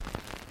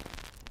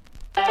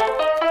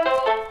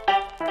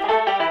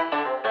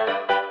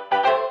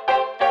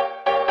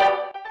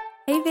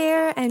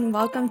and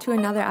welcome to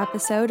another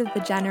episode of the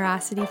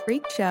Generosity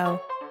Freak Show.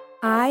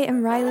 I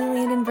am Riley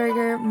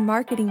Landenberger,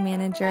 Marketing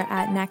Manager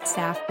at Next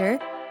After,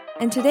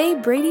 and today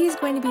Brady is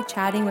going to be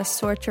chatting with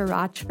Sorcha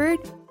Rochford,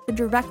 the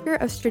Director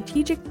of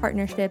Strategic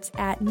Partnerships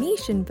at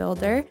Nation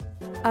Builder,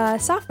 a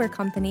software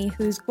company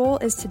whose goal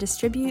is to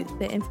distribute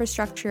the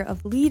infrastructure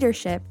of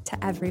leadership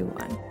to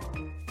everyone.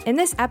 In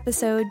this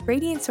episode,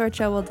 Brady and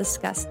Sorcha will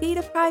discuss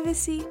data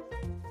privacy,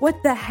 what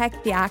the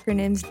heck the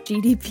acronyms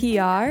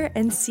GDPR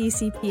and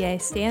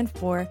CCPA stand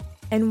for,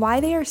 and why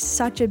they are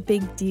such a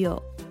big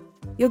deal.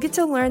 You'll get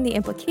to learn the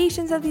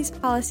implications of these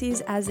policies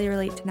as they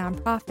relate to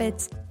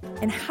nonprofits,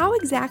 and how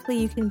exactly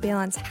you can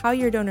balance how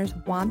your donors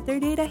want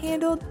their data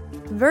handled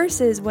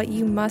versus what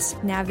you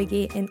must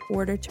navigate in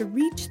order to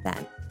reach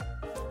them.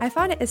 I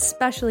found it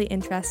especially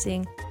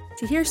interesting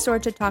to hear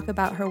Sorcha talk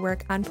about her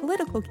work on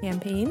political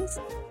campaigns,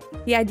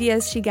 the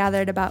ideas she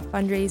gathered about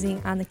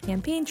fundraising on the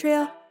campaign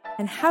trail,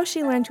 and how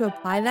she learned to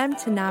apply them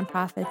to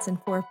nonprofits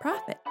and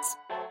for-profits.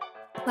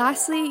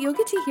 Lastly, you'll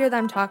get to hear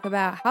them talk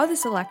about how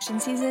this election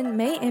season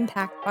may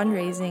impact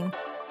fundraising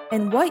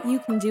and what you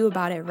can do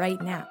about it right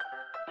now.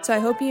 So I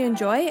hope you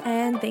enjoy,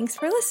 and thanks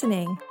for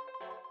listening.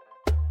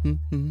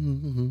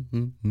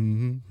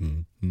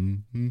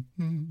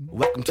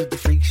 Welcome to the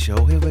freak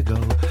show, here we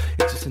go.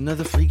 It's just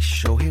another freak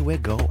show, here we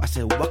go. I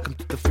said, welcome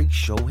to the freak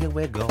show, here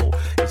we go.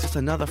 It's just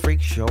another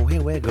freak show,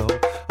 here we go.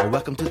 Oh,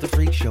 welcome to the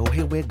freak show,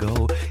 here we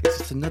go. It's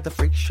just another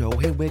freak show,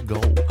 here we go.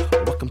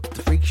 Oh, welcome to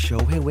the freak show,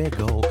 here we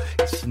go.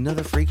 It's just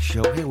another freak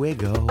show, here we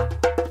go.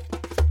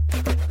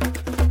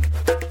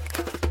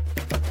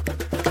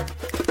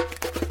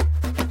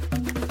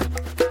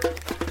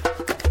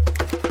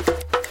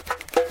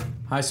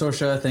 Hi,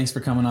 Sorcha. Thanks for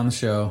coming on the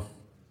show.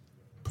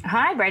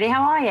 Hi, Brady.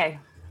 How are you?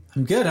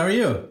 I'm good. How are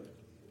you?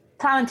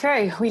 Plowing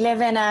through. We live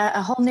in a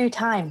whole new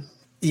time.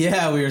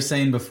 Yeah, we were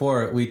saying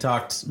before, we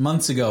talked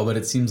months ago, but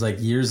it seems like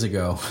years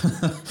ago.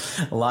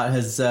 A lot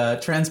has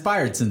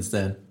transpired since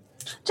then.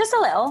 Just a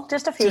little,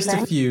 just a few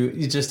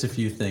things. Just a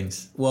few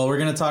things. Well, we're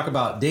going to talk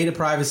about data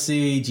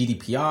privacy,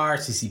 GDPR,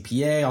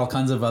 CCPA, all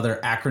kinds of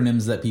other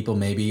acronyms that people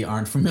maybe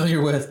aren't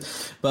familiar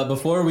with. But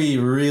before we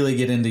really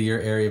get into your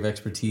area of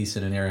expertise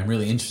in an area I'm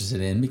really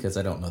interested in, because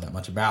I don't know that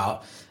much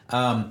about,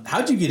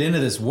 how'd you get into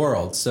this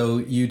world? So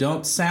you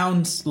don't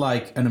sound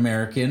like an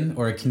American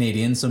or a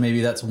Canadian, so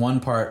maybe that's one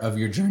part of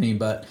your journey.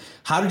 But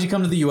how did you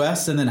come to the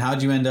U.S. and then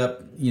how'd you end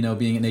up,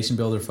 being a Nation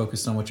Builder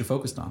focused on what you're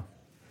focused on?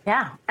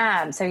 Yeah.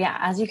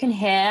 As you can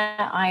hear,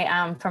 I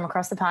am from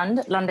across the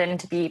pond, London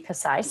to be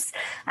precise.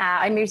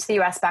 I moved to the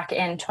US back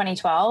in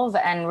 2012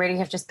 and really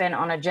have just been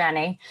on a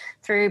journey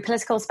through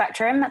political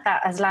spectrum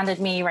that has landed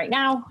me right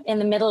now in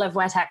the middle of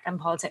where tech and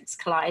politics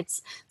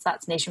collides. So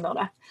that's Nation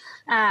Builder.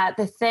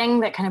 The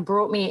thing that kind of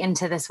brought me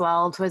into this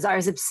world was I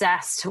was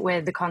obsessed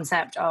with the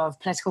concept of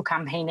political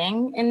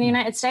campaigning in the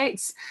United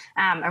States,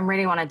 and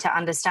really wanted to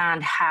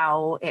understand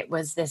how it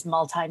was this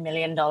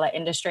multi-million-dollar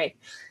industry,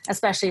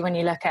 especially when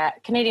you look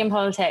at Canadian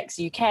politics,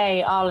 UK,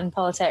 Ireland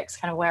politics,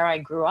 kind of where I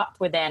grew up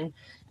within.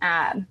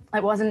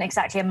 It wasn't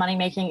exactly a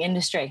money-making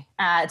industry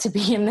to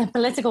be in the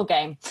political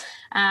game.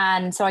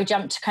 And so I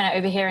jumped kind of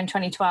over here in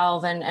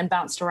 2012 and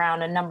bounced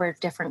around a number of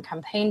different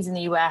campaigns in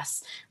the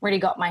US, really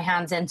got my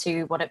hands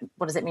into what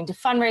does it mean to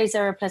fundraise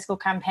a political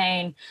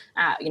campaign,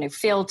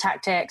 field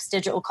tactics,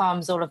 digital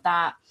comms, all of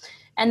that.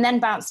 And then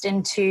bounced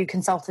into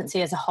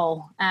consultancy as a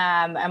whole,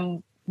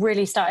 and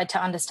really started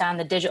to understand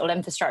the digital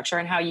infrastructure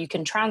and how you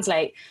can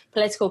translate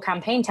political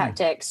campaign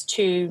tactics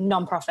to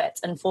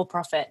nonprofits and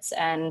for-profits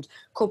and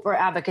corporate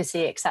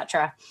advocacy,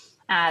 etc.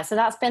 So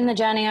that's been the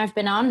journey I've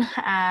been on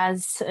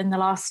as in the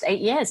last 8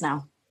 years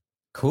now.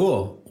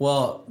 Cool.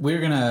 Well, we're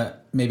going to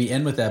maybe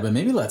end with that, but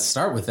maybe let's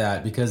start with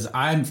that because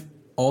I'm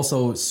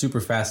also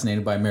super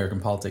fascinated by American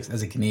politics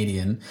as a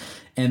Canadian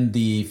and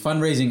the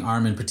fundraising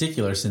arm in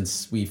particular,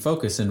 since we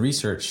focus and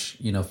research,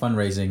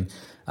 fundraising.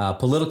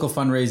 Political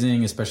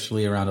fundraising,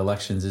 especially around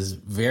elections, is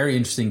very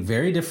interesting,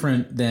 very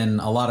different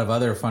than a lot of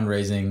other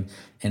fundraising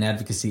and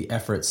advocacy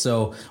efforts.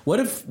 So what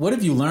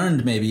have you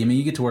learned maybe? I mean,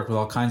 you get to work with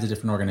all kinds of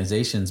different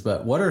organizations,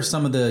 but what are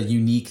some of the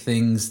unique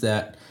things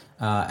that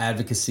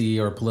advocacy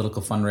or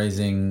political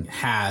fundraising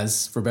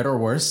has, for better or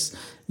worse,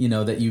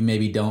 that you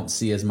maybe don't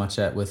see as much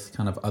at with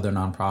kind of other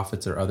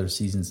nonprofits or other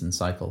seasons and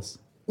cycles?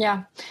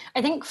 Yeah,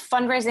 I think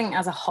fundraising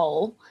as a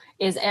whole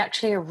is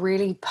actually a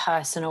really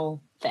personal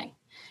thing.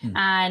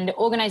 And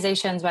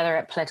organizations, whether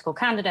it's political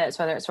candidates,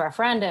 whether it's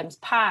referendums,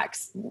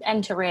 PACs,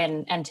 enter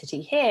in, entity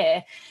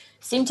here,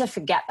 seem to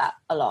forget that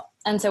a lot.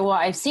 And so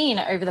what I've seen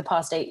over the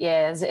past 8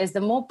 years is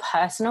the more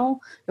personal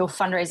your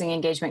fundraising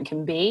engagement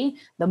can be,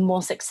 the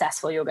more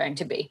successful you're going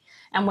to be.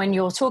 And when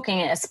you're talking,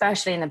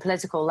 especially in the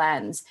political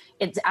lens,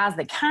 it's as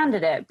the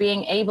candidate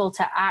being able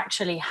to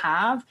actually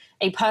have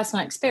a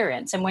personal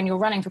experience. And when you're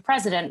running for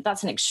president,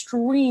 that's an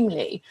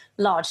extremely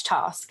large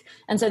task.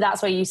 And so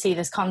that's where you see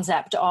this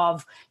concept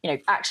of,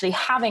 actually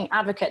having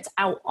advocates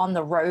out on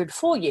the road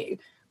for you,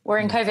 We're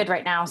in COVID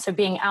right now, so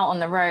being out on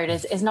the road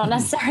is not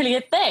necessarily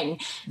a thing.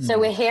 So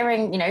we're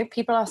hearing,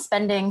 people are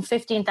spending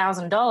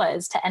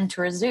 $15,000 to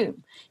enter a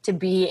Zoom, to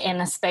be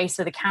in a space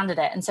with a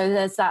candidate. And so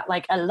there's that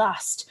like a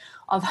lust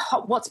of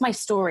what's my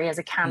story as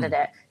a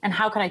candidate and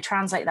how can I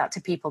translate that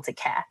to people to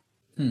care?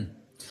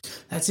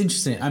 That's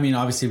interesting. I mean,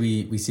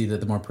 obviously we see that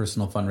the more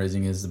personal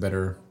fundraising is, the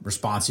better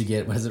response you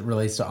get as it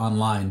relates to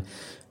online.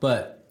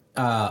 But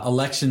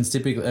elections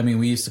typically, I mean,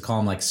 we used to call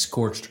them like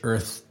scorched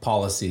earth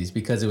policies,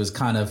 because it was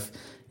kind of,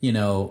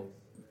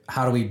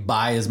 how do we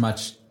buy as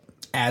much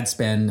ad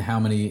spend? How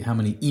many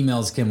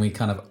emails can we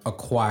kind of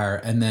acquire?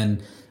 And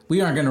then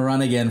we aren't going to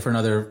run again for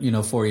another,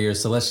 4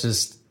 years. So let's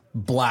just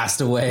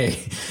blast away.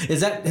 Has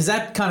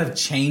that kind of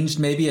changed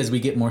maybe as we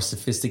get more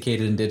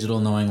sophisticated in digital,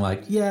 knowing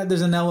like, yeah,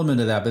 there's an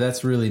element of that, but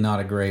that's really not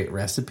a great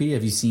recipe?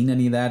 Have you seen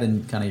any of that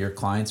in kind of your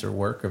clients or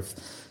work of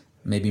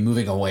maybe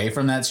moving away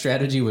from that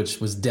strategy, which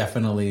was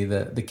definitely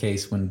the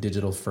case when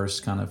digital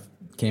first kind of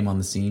came on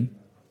the scene?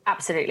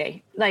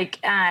 Absolutely. Like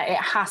it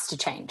has to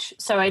change.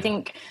 So I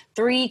think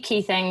 3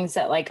 key things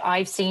that like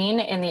I've seen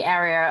in the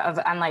area of,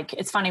 and like,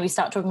 it's funny, we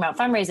start talking about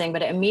fundraising,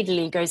 but it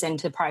immediately goes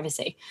into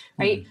privacy,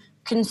 right?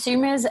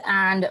 Consumers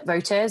and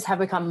voters have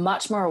become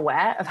much more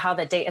aware of how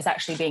their data is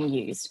actually being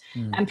used.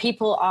 And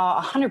people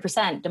are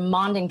 100%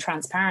 demanding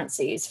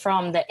transparencies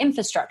from the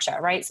infrastructure,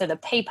 right? So the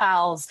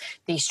PayPals,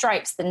 the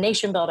Stripes, the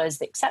nation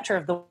builders, et cetera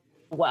of the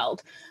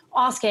world,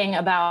 asking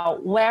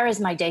about where is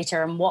my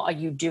data and what are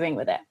you doing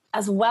with it,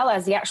 as well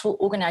as the actual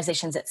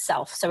organizations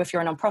itself. So if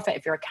you're a nonprofit,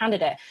 if you're a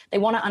candidate, they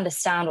want to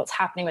understand what's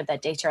happening with their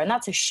data. And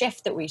that's a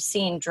shift that we've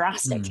seen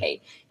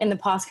drastically in the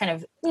past kind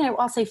of,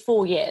 I'll say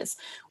 4 years,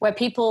 where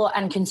people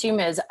and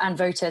consumers and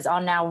voters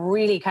are now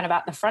really kind of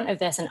at the front of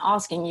this and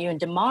asking you and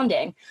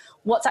demanding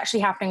what's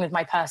actually happening with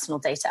my personal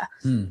data.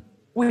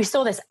 We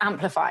saw this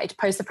amplified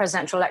post the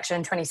presidential election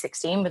in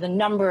 2016 with a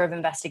number of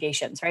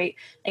investigations, right?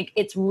 Like,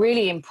 it's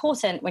really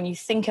important when you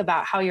think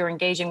about how you're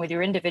engaging with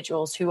your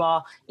individuals who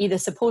are either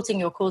supporting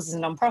your cause as a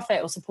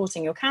nonprofit or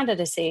supporting your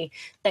candidacy,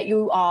 that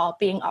you are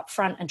being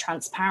upfront and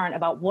transparent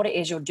about what it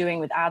is you're doing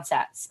with ad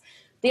sets.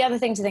 The other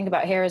thing to think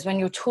about here is when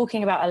you're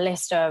talking about a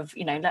list of,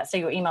 let's say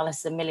your email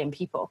list is 1 million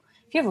people.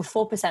 If you have a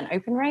 4%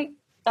 open rate,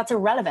 that's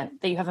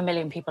irrelevant that you have 1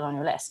 million people on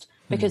your list,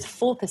 because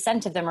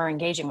 4% of them are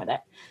engaging with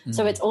it.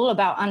 So it's all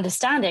about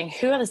understanding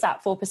who is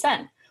that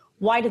 4%,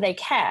 why do they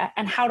care,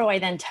 and how do I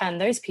then turn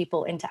those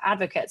people into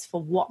advocates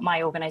for what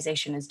my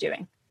organization is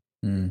doing.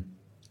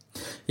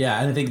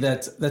 Yeah, and I think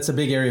that's a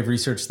big area of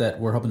research that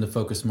we're hoping to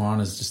focus more on,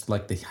 is just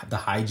like the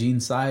hygiene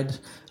side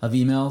of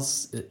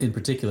emails in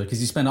particular, because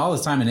you spend all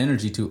this time and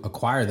energy to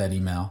acquire that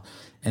email.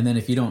 And then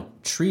if you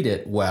don't treat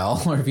it well,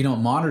 or if you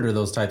don't monitor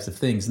those types of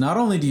things, not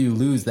only do you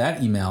lose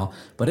that email,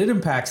 but it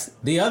impacts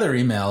the other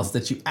emails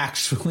that you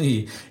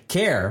actually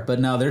care. But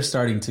now they're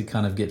starting to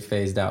kind of get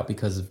phased out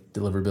because of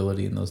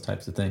deliverability and those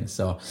types of things.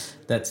 So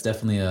that's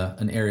definitely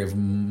an area of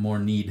more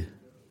need.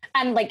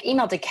 And like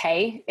email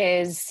decay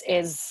is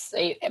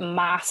a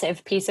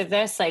massive piece of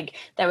this. Like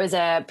there was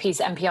a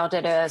piece, NPR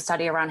did a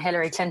study around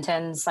Hillary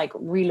Clinton's like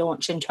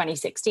relaunch in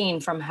 2016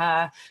 from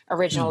her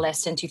original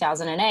list in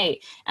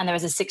 2008. And there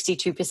was a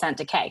 62%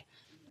 decay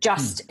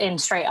just in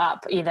straight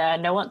up either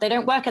they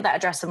don't work at that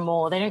address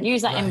anymore. They don't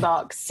use that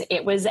inbox.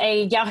 It was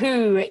a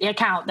Yahoo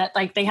account that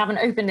like they haven't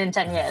opened in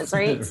 10 years.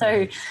 Right.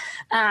 So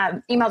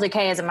email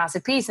decay is a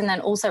massive piece. And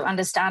then also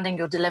understanding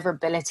your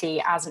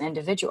deliverability as an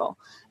individual,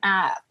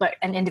 but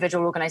an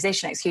individual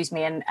organization,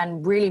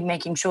 and really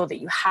making sure that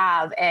you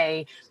have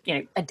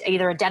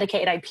either a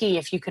dedicated IP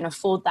if you can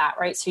afford that,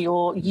 right?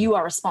 So you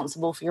are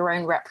responsible for your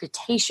own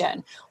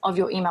reputation of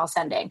your email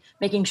sending,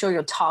 making sure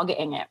you're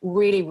targeting it,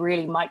 really,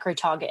 really micro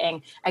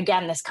targeting.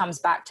 Again, this comes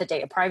back to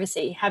data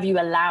privacy. Have you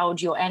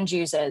allowed your end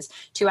users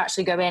to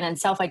actually go in and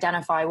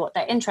self-identify what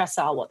their interests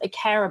are, what they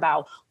care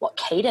about, what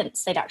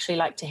cadence they'd actually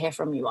like to hear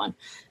from you on?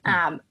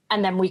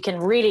 And then we can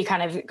really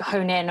kind of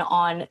hone in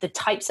on the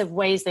types of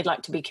ways they'd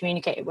like to be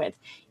communicated with.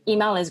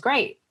 Email is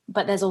great,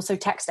 but there's also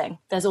texting.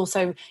 There's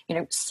also,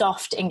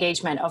 soft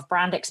engagement of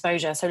brand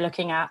exposure. So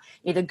looking at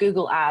either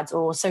Google ads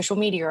or social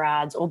media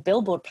ads or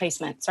billboard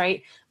placements,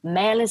 right?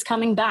 Mail is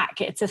coming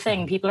back. It's a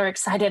thing. People are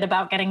excited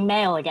about getting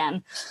mail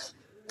again.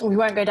 We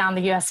won't go down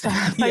the US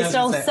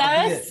postal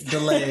service.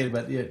 Delayed,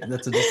 but yeah,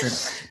 that's a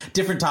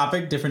different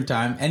topic, different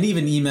time. And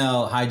even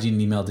email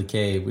hygiene, email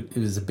decay, it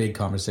was a big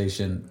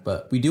conversation.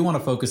 But we do want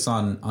to focus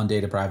on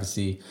data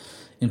privacy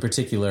in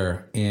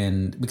particular,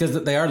 and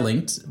because they are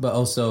linked, but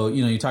also,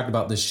 you talked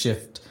about this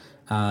shift,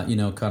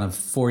 kind of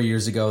 4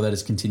 years ago that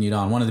has continued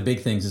on. One of the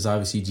big things is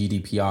obviously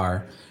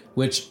GDPR,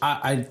 which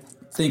I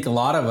think a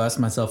lot of us,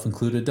 myself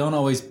included, don't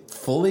always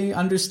fully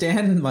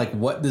understand like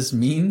what this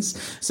means.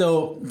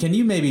 So can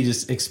you maybe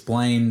just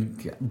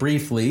explain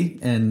briefly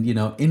and,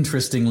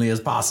 interestingly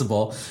as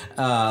possible,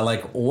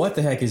 like what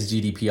the heck is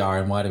GDPR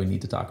and why do we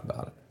need to talk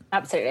about it?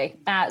 Absolutely.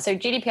 So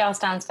GDPR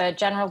stands for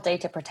General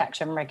Data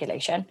Protection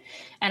Regulation,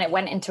 and it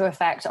went into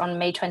effect on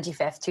May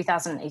 25th,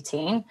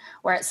 2018,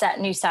 where it set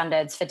new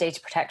standards for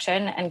data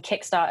protection and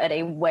kickstarted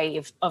a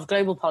wave of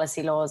global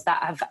policy laws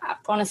that have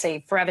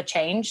honestly forever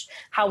changed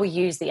how we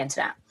use the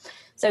internet.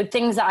 So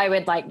things that I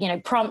would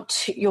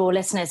prompt your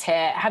listeners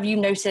here. Have you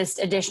noticed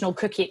additional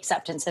cookie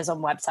acceptances on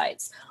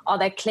websites? Are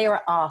there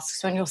clearer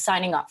asks when you're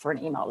signing up for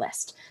an email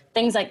list?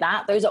 Things like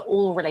that. Those are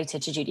all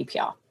related to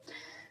GDPR.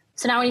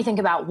 So now when you think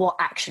about what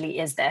actually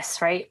is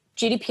this, right?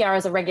 GDPR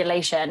is a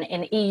regulation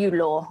in EU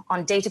law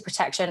on data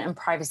protection and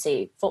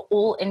privacy for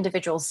all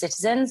individual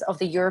citizens of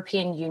the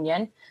European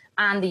Union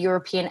and the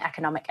European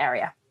Economic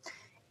Area.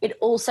 It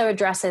also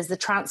addresses the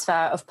transfer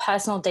of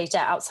personal data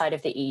outside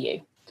of the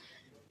EU.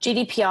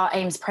 GDPR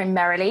aims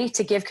primarily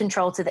to give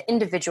control to the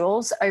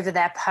individuals over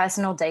their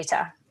personal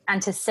data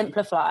and to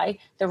simplify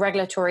the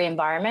regulatory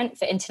environment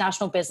for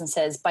international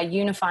businesses by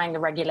unifying the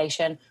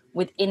regulation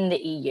within the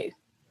EU.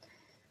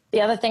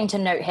 The other thing to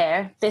note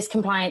here, this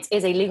compliance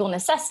is a legal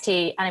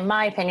necessity and, in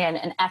my opinion,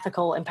 an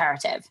ethical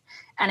imperative.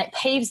 And it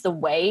paves the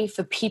way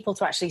for people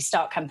to actually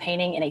start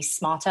campaigning in a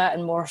smarter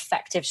and more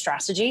effective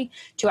strategy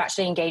to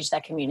actually engage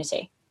their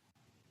community.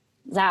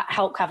 Does that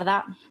help cover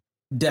that?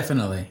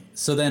 Definitely.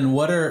 So then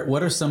what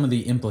are some of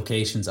the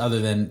implications other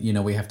than,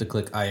 we have to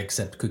click I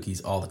accept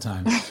cookies all the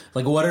time?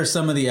 Like, what are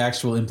some of the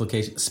actual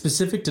implications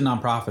specific to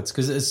nonprofits?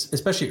 Because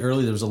especially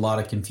early, there was a lot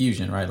of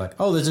confusion, right? Like,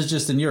 oh, this is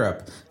just in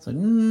Europe. It's like,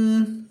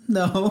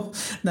 no,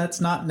 that's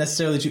not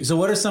necessarily true. So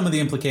what are some of the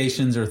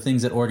implications or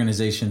things that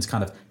organizations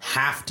kind of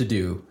have to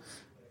do?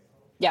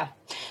 Yeah.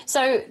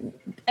 So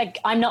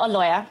I'm not a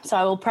lawyer, so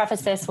I will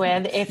preface this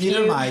with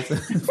Neither am I.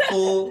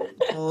 full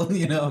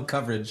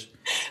coverage.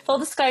 Full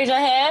disclosure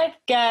here,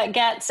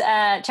 get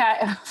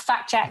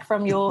fact check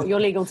from your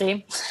legal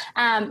team.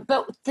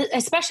 But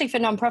especially for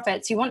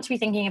nonprofits, you want to be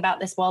thinking about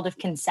this world of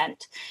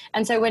consent.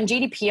 And so when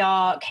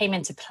GDPR came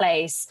into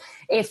place,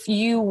 if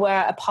you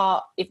were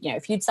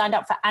if you'd signed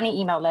up for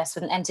any email list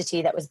with an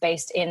entity that was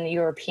based in the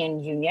European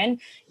Union,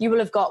 you will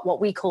have got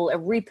what we call a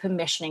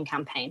repermissioning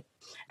campaign.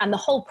 And the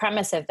whole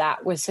premise of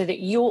that was so that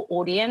your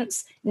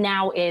audience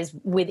now is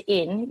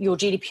within your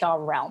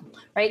GDPR realm,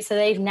 right? So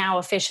they've now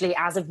officially,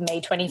 as of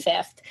May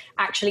 25th,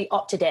 actually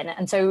opted in.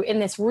 And so in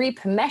this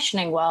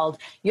repermissioning world,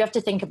 you have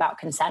to think about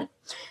consent.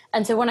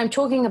 And so when I'm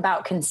talking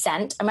about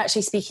consent, I'm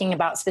actually speaking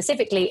about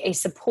specifically a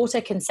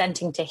supporter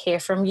consenting to hear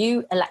from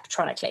you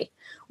electronically,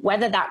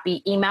 whether that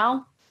be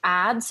email,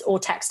 ads, or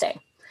texting.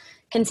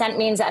 Consent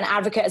means that an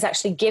advocate has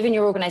actually given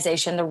your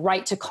organization the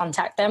right to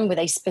contact them with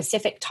a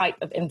specific type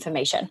of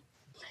information.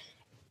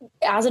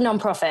 As a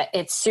nonprofit,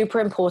 it's super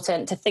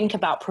important to think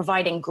about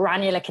providing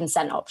granular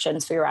consent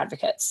options for your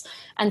advocates.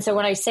 And so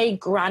when I say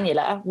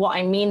granular, what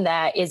I mean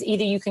there is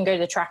either you can go to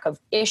the track of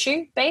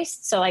issue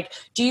based. So like,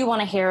 do you want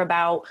to hear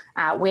about,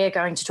 we're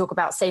going to talk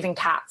about saving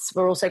cats.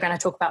 We're also going to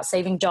talk about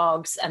saving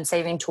dogs and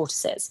saving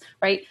tortoises,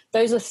 right?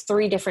 Those are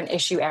 3 different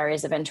issue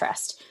areas of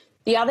interest.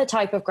 The other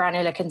type of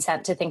granular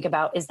consent to think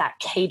about is that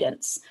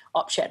cadence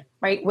option,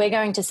 right? We're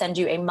going to send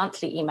you a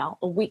monthly email,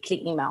 a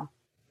weekly email,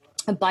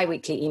 a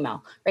bi-weekly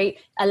email, right?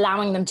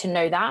 Allowing them to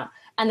know that.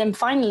 And then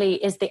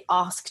finally is the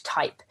ask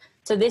type.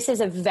 So this would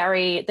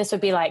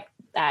be like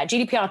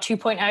GDPR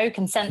 2.0,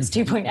 consents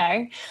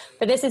 2.0,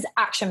 but this is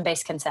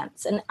action-based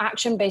consents. And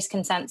action-based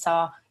consents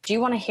are, do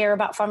you want to hear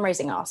about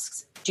fundraising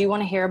asks? Do you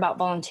want to hear about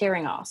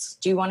volunteering asks?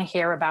 Do you want to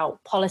hear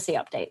about policy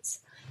updates?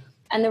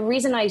 And the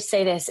reason I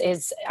say this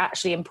is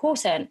actually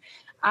important.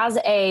 As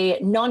a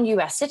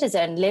non-US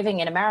citizen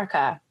living in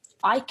America,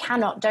 I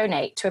cannot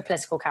donate to a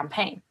political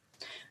campaign.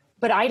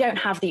 But I don't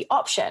have the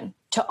option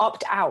to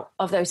opt out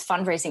of those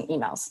fundraising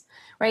emails,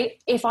 right?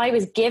 If I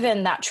was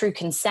given that true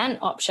consent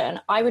option,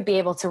 I would be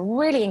able to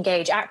really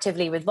engage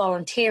actively with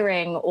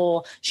volunteering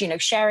or,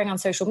 sharing on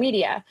social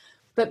media.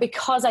 But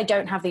because I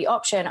don't have the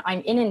option,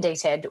 I'm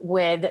inundated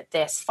with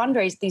these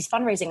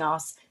fundraising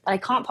asks that I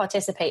can't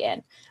participate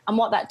in. And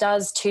what that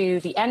does to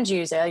the end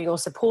user, your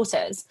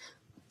supporters,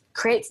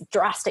 creates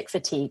drastic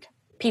fatigue.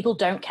 People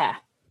don't care.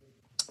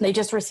 They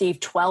just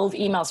receive 12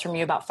 emails from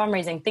you about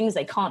fundraising, things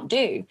they can't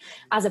do,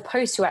 as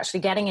opposed to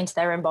actually getting into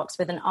their inbox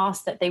with an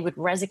ask that they would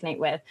resonate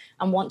with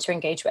and want to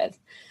engage with.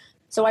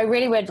 So I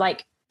really would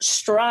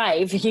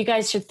strive, you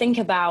guys should think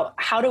about,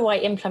 how do I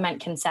implement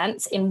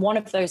consents in one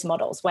of those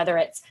models, whether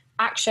it's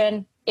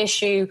action,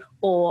 issue,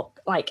 or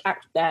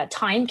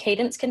time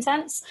cadence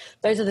consents.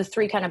 Those are the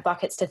 3 kind of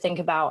buckets to think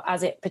about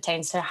as it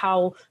pertains to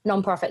how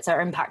nonprofits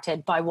are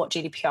impacted by what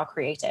GDPR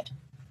created.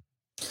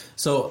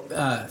 So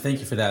thank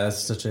you for that. That's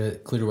such a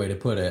clear way to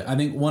put it. I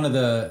think one of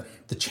the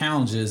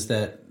challenges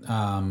that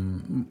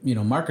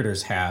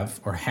marketers have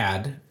or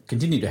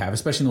continue to have,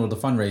 especially in the world of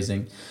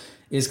fundraising,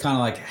 is kind of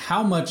like,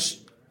 how much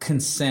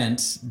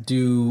consent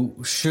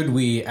should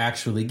we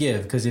actually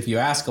give? Because if you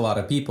ask a lot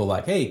of people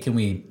like, hey, can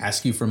we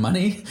ask you for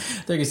money?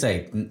 They're gonna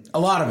say, a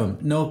lot of them,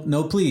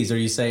 no please. Or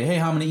you say, hey,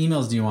 how many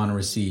emails do you want to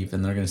receive?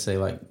 And they're gonna say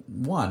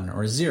 1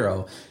 or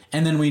 0.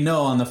 And then we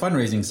know on the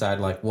fundraising side,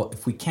 well,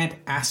 if we can't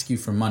ask you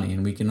for money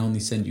and we can only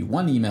send you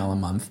 1 email a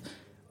month,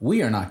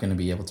 we are not going to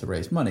be able to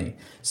raise money.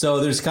 So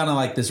there's kind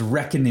of this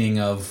reckoning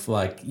of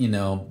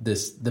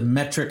the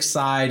metric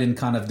side and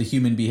kind of the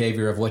human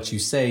behavior of what you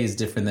say is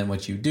different than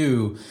what you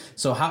do.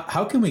 So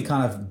how can we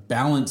kind of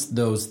balance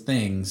those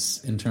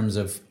things in terms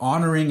of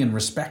honoring and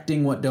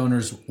respecting what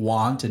donors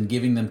want and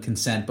giving them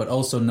consent, but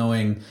also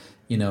knowing,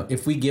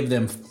 if we give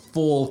them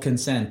full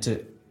consent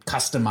to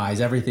customize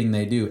everything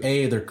they do,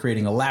 A, they're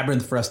creating a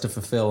labyrinth for us to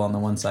fulfill on the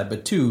one side,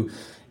 but two,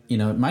 it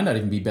might not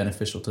even be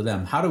beneficial to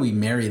them. How do we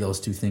marry those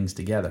two things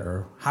together?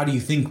 Or how do you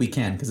think we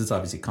can? Because it's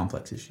obviously a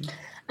complex issue.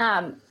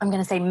 I'm going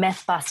to say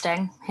myth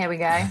busting. Here we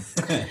go.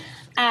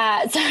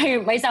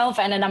 So myself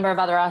and a number of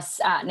other us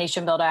at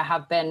Nation Builder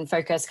have been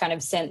focused kind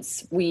of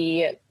since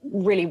we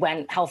really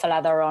went hell for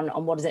leather on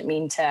what does it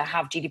mean to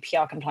have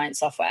GDPR compliant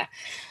software.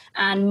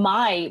 And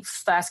my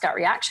first gut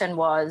reaction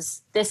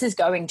was, this is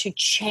going to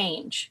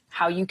change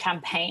how you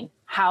campaign,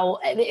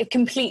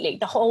 completely,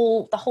 the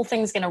whole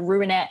thing's going to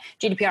ruin it.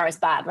 GDPR is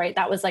bad, right?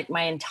 That was like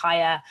my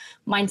entire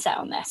mindset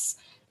on this.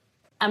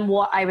 And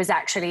what I was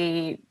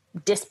actually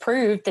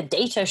disproved, the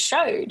data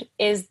showed,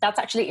 is that's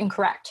actually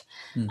incorrect.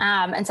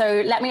 And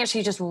so let me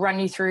actually just run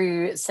you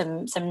through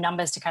some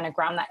numbers to kind of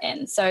ground that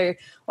in. So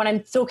when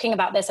I'm talking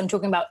about this, I'm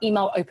talking about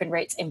email open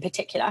rates in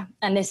particular.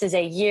 And this is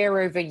a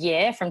year over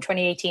year from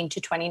 2018 to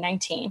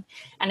 2019.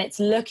 And it's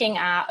looking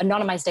at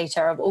anonymized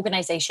data of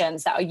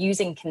organizations that are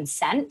using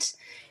consent.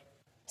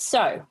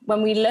 So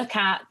when we look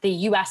at the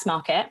US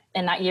market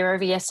in that year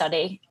over year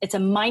study, it's a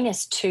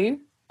 -2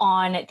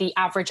 on the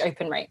average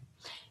open rate.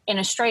 In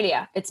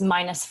Australia, it's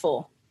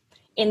 -4.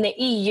 In the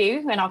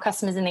EU, and our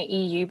customers in the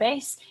EU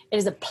base, it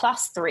is a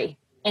 +3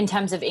 in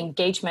terms of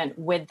engagement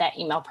with their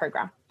email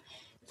program.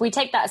 If we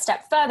take that a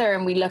step further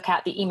and we look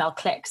at the email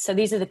clicks, so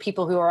these are the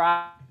people who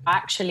are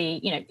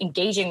actually,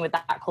 engaging with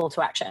that call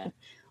to action,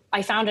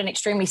 I found an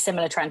extremely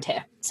similar trend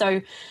here.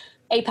 So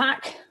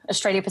APAC,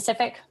 Australia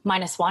Pacific,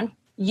 -1.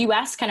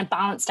 US kind of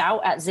balanced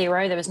out at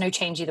 0. There was no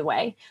change either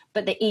way.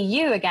 But the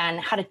EU, again,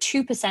 had a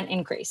 2%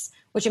 increase,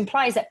 which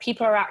implies that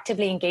people are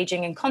actively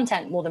engaging in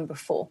content more than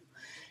before.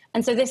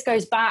 And so this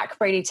goes back,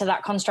 Brady, to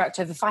that construct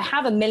of, if I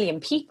have 1 million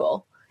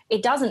people,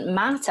 it doesn't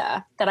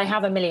matter that I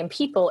have 1 million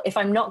people if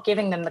I'm not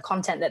giving them the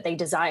content that they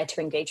desire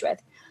to engage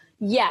with.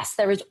 Yes,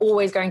 there is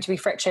always going to be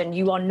friction.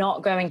 You are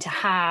not going to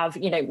have,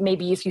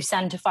 maybe if you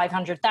send to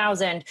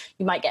 500,000,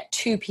 you might get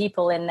 2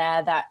 people in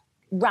there that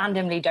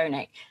randomly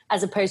donate,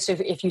 as opposed to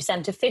if you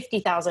send to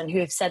 50,000 who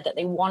have said that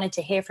they wanted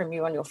to hear from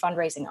you on your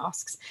fundraising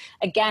asks.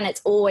 Again, it's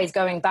always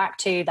going back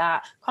to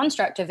that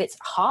construct of it's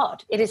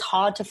hard. It is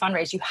hard to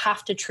fundraise. You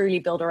have to truly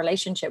build a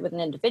relationship with an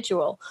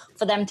individual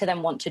for them to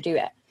then want to do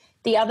it.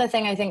 The other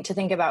thing I think to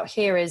think about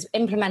here is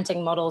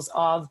implementing models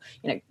of,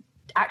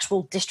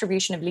 actual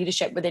distribution of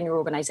leadership within your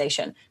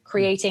organization,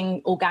 creating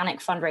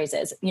organic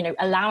fundraisers,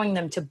 allowing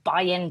them to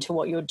buy into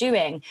what you're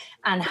doing,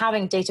 and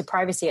having data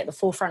privacy at the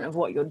forefront of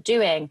what you're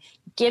doing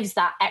gives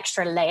that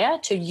extra layer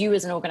to you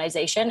as an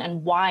organization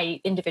and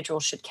why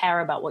individuals should care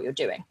about what you're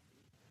doing.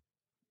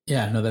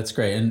 Yeah, no, that's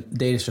great. And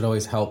data should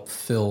always help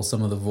fill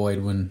some of the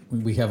void when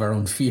we have our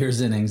own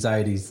fears and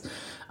anxieties.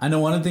 I know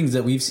one of the things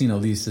that we've seen,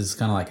 Elise, is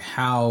kind of like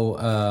how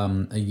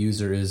a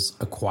user is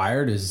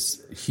acquired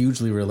is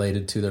hugely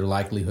related to their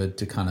likelihood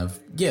to kind of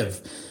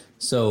give.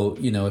 So,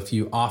 if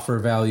you offer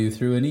value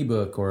through an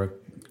ebook or a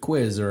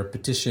quiz or a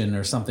petition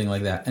or something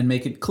like that, and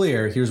make it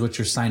clear, here's what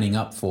you're signing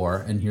up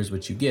for and here's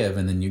what you give,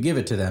 and then you give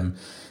it to them,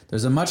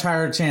 there's a much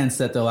higher chance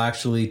that they'll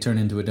actually turn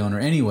into a donor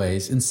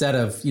anyways, instead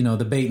of,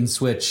 the bait and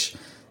switch.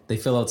 They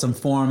fill out some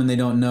form and they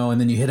don't know,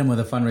 and then you hit them with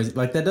a fundraiser.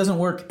 Like, that doesn't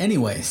work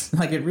anyways.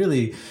 Like, it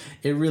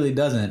really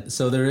doesn't.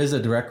 So there is a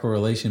direct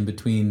correlation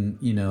between,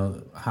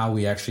 how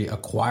we actually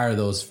acquire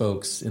those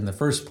folks in the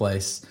first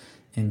place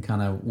and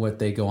kind of what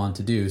they go on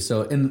to do.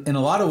 So in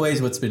a lot of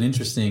ways, what's been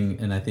interesting,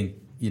 and I think,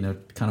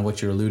 kind of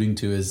what you're alluding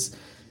to, is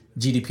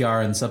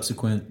GDPR and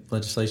subsequent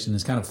legislation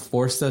has kind of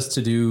forced us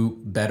to do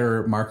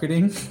better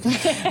marketing,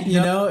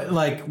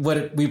 like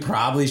what we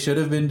probably should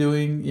have been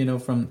doing,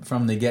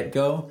 from the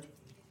get-go.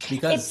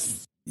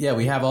 Because,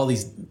 we have all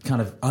these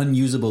kind of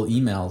unusable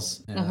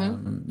emails,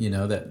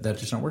 that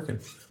just aren't working.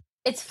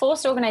 It's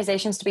forced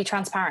organizations to be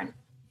transparent.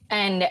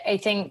 And I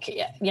think,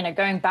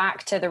 going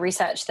back to the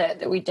research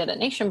that we did at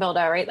Nation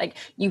Builder, right? Like,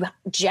 you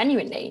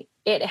genuinely,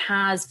 it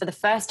has, for the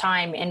first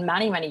time in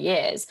many, many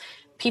years,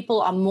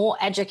 people are more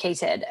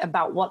educated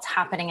about what's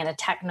happening in a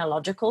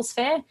technological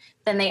sphere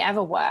than they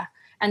ever were.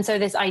 And so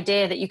this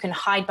idea that you can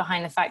hide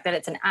behind the fact that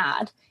it's an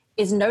ad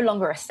is no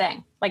longer a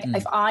thing. Like,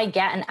 if I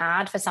get an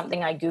ad for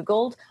something I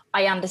Googled,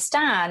 I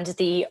understand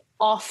the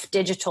off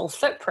digital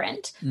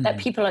footprint that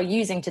people are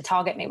using to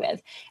target me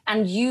with.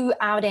 And you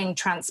adding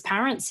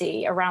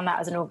transparency around that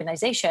as an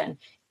organization,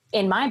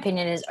 in my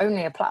opinion, is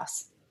only a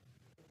plus.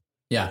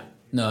 Yeah,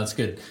 no, that's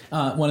good.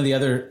 One of the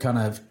other kind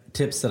of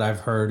tips that I've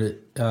heard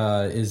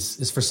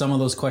is for some of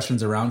those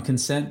questions around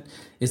consent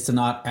is to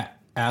not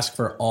ask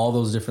for all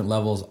those different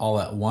levels all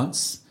at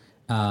once.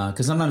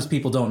 Because sometimes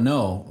people don't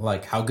know,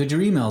 like, how good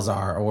your emails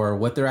are or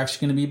what they're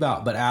actually going to be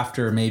about. But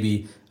after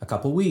maybe a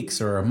couple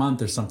weeks or a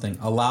month or something,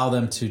 allow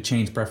them to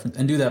change preference,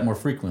 and do that more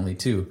frequently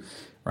too,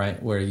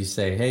 right? Where you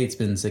say, hey, it's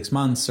been 6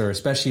 months, or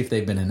especially if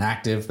they've been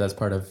inactive, that's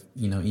part of,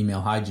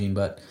 email hygiene.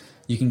 But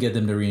you can get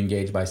them to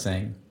re-engage by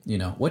saying,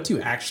 what do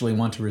you actually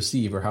want to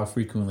receive or how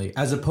frequently,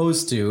 as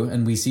opposed to,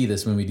 and we see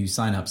this when we do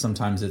sign up,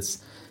 sometimes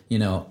it's,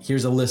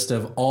 here's a list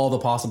of all the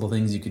possible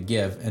things you could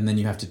give, and then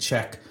you have to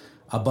check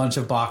a bunch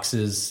of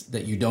boxes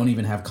that you don't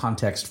even have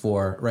context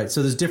for, right?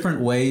 So there's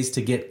different ways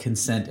to get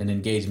consent and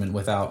engagement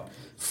without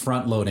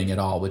front loading it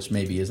all, which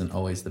maybe isn't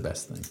always the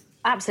best thing.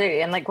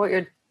 Absolutely. And like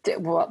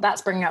what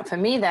that's bringing up for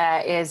me there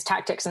is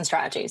tactics and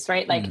strategies,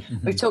 right? Like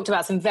we've talked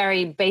about some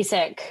very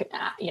basic,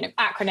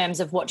 acronyms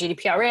of what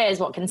GDPR is,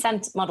 what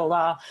consent models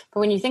are. But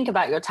when you think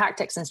about your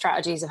tactics and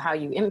strategies of how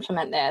you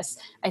implement this,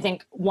 I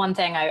think one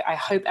thing I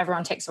hope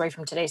everyone takes away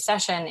from today's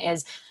session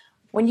is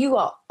when you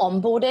are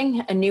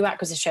onboarding a new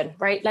acquisition,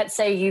 right? Let's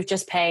say you've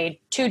just paid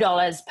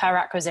 $2 per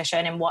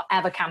acquisition in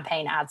whatever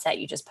campaign ad set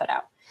you just put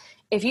out.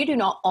 If you do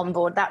not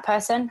onboard that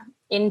person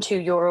into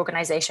your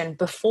organization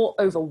before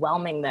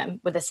overwhelming them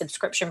with a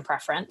subscription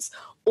preference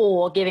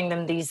or giving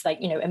them these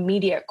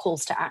immediate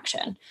calls to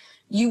action,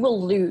 you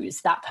will lose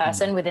that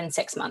person within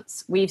 6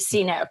 months. We've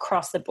seen it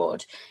across the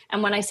board.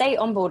 And when I say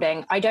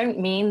onboarding, I don't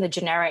mean the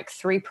generic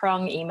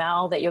 3-prong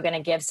email that you're going to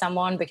give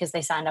someone because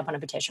they signed up on a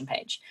petition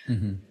page.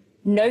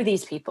 Know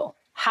these people.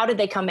 How did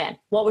they come in?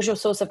 What was your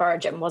source of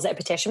origin? Was it a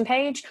petition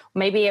page?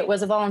 Maybe it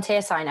was a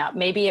volunteer sign up.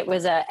 Maybe it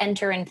was a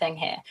enter in thing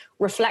here.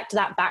 Reflect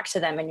that back to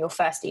them in your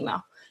first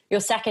email. Your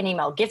second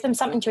email, give them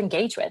something to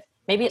engage with.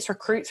 Maybe it's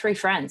recruit 3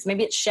 friends.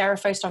 Maybe it's share a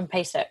post on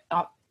Facebook.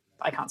 Oh,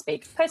 I can't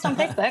speak. Post on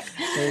Facebook.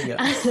 There you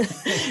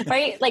go.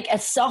 Right? Like a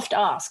soft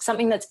ask,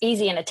 something that's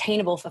easy and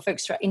attainable for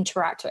folks to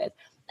interact with.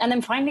 And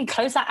then finally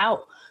close that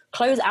out.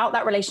 Close out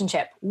that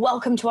relationship.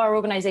 Welcome to our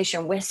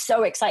organization. We're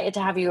so excited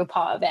to have you a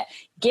part of it.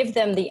 Give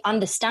them the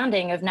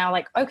understanding of now,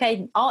 like,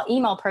 okay, our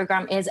email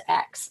program is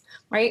X,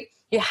 right?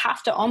 You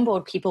have to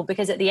onboard people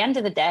because at the end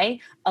of the day,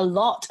 a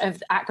lot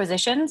of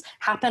acquisitions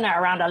happen at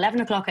around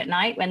 11 o'clock at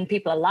night when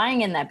people are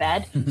lying in their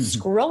bed,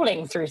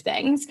 scrolling through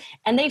things,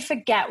 and they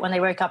forget when they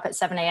wake up at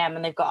 7 a.m.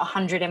 and they've got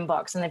 100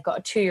 inbox and they've got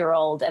a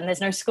 2-year-old and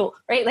there's no school,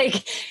 right?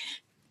 Like,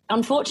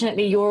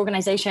 unfortunately, your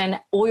organization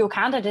or your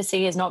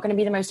candidacy is not going to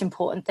be the most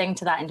important thing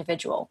to that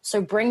individual.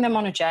 So bring them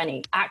on a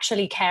journey,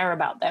 actually care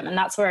about them. And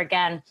that's where,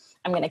 again,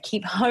 I'm going to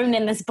keep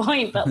honing this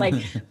point, but like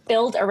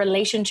build a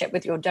relationship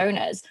with your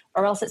donors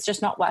or else it's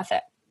just not worth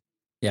it.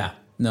 Yeah,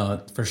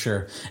 no, for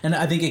sure. And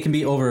I think it can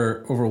be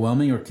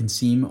overwhelming or can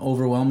seem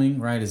overwhelming,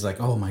 right? It's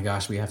like, oh my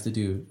gosh, we have to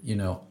do,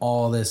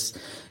 all this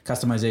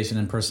customization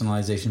and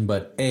personalization.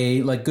 But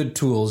like good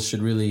tools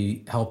should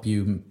really help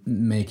you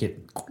make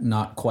it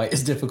not quite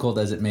as difficult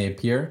as it may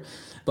appear.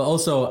 But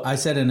also, I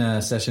said in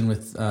a session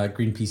with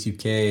Greenpeace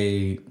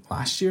UK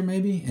last year,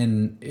 maybe,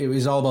 and it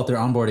was all about their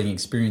onboarding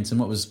experience. And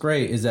what was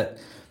great is that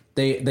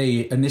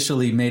they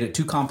initially made it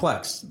too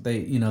complex.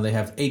 They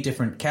have 8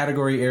 different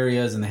category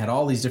areas and they had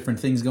all these different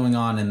things going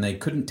on and they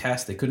couldn't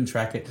test, they couldn't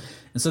track it.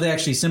 And so they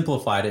actually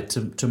simplified it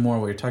to more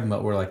what you're talking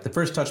about, where like the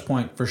first touch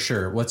point for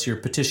sure, what's your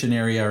petition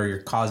area or your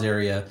cause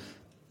area,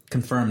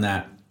 confirm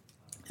that.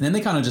 And then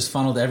they kind of just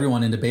funneled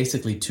everyone into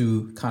basically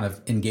 2 kind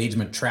of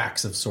engagement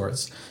tracks of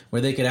sorts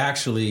where they could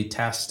actually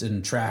test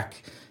and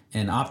track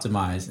and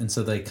optimize. And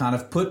so they kind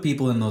of put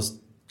people in those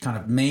kind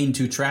of main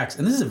 2 tracks.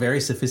 And this is a very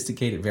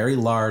sophisticated, very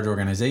large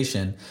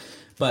organization,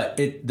 but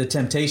the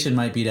temptation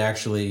might be to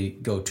actually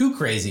go too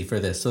crazy for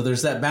this. So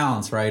there's that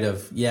balance, right?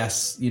 Of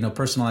yes,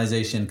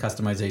 personalization,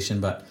 customization,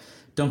 but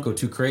don't go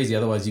too crazy.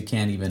 Otherwise you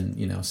can't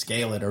even,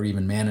 scale it or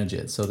even manage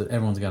it. So that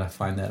everyone's got to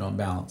find that own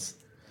balance.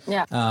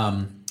 Yeah.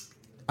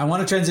 I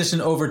want to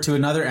transition over to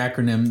another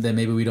acronym that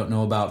maybe we don't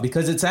know about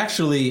because it's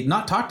actually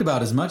not talked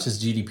about as much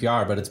as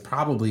GDPR, but it's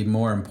probably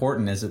more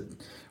important as it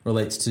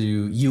relates to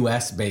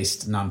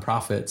US-based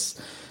nonprofits.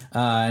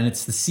 And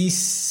it's the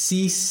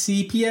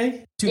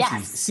CCPA?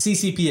 Yes.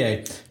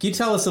 CCPA. Can you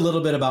tell us a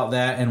little bit about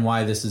that and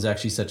why this is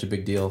actually such a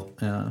big deal?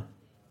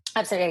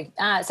 Absolutely.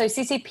 So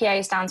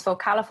CCPA stands for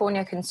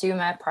California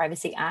Consumer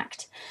Privacy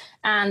Act.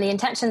 And the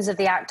intentions of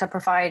the act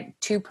are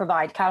to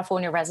provide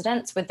California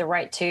residents with the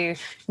right to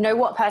know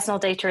what personal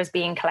data is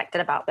being collected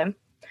about them,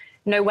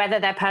 know whether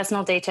their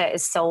personal data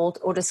is sold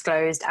or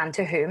disclosed and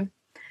to whom,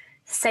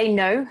 say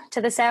no to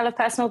the sale of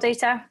personal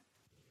data,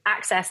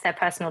 access their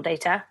personal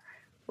data,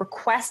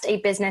 request a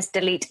business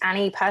delete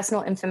any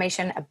personal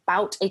information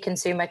about a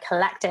consumer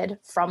collected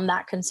from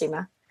that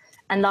consumer,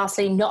 and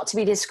lastly, not to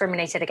be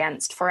discriminated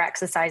against for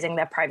exercising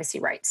their privacy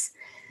rights.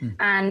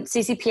 And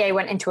CCPA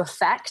went into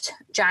effect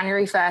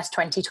January 1st,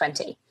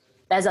 2020.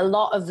 There's a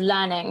lot of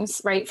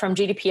learnings, right, from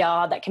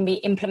GDPR that can be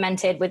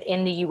implemented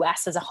within the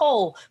US as a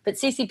whole. But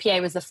CCPA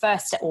was the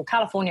first, or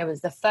California was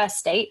the first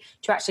state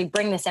to actually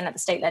bring this in at the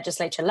state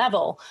legislature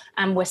level.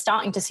 And we're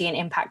starting to see an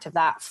impact of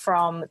that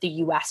from the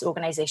US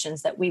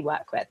organizations that we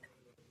work with.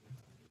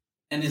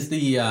 And is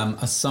the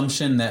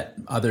assumption that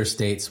other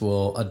states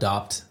will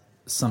adopt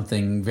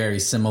something very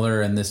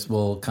similar and this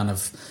will kind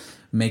of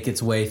make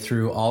its way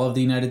through all of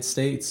the United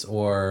States?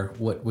 Or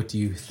what do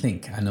you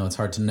think? I know it's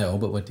hard to know,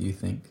 but what do you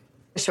think?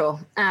 Sure.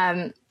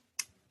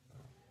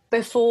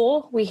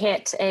 Before we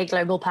hit a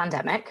global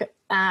pandemic,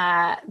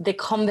 the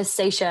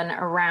conversation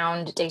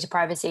around data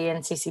privacy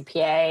and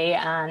CCPA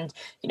and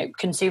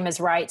consumers'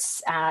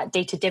 rights,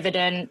 data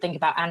dividend, think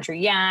about Andrew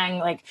Yang,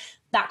 like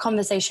that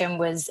conversation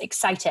was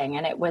exciting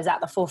and it was at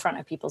the forefront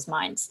of people's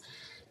minds.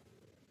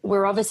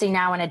 We're obviously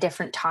now in a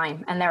different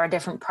time and there are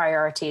different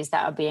priorities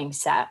that are being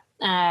set.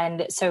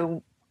 And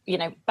so,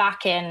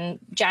 back in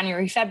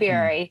January,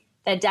 February,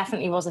 there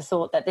definitely was a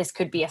thought that this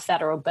could be a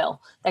federal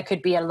bill. There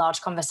could be a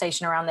large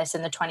conversation around this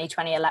in the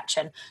 2020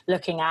 election,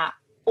 looking at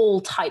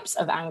all types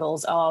of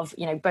angles of,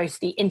 both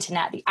the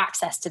internet, the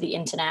access to the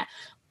internet,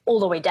 all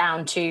the way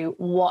down to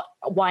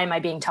why am I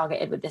being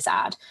targeted with this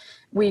ad?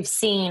 We've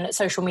seen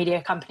social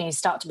media companies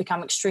start to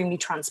become extremely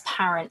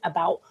transparent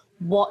about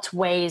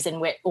ways in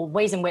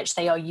which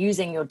they are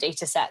using your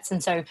data sets.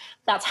 And so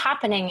that's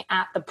happening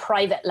at the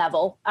private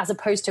level as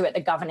opposed to at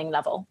the governing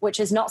level, which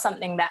is not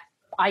something that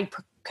I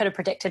could have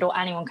predicted or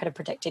anyone could have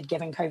predicted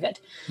given COVID.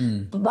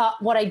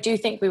 But what I do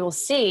think we will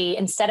see,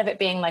 instead of it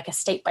being like a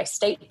state by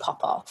state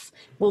pop off,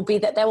 will be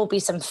that there will be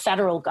some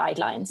federal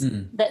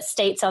guidelines that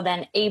states are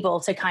then able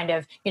to kind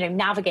of,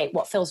 navigate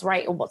what feels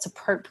right or what's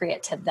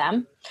appropriate to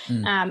them.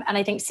 And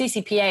I think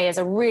CCPA is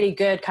a really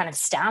good kind of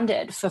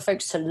standard for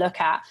folks to look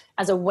at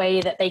as a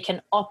way that they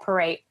can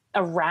operate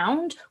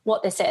around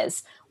what this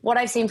is. What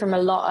I've seen from a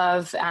lot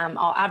of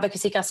our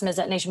advocacy customers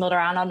at Nation Builder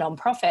and our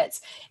nonprofits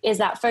is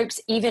that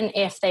folks, even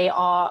if they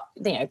are,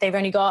 they've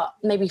only got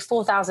maybe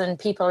 4,000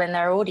 people in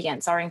their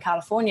audience are in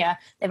California,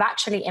 they've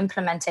actually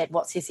implemented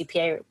what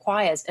CCPA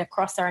requires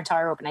across their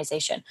entire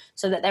organization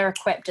so that they're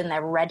equipped and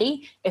they're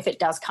ready if it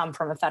does come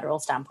from a federal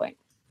standpoint.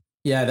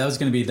 Yeah, that was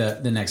going to be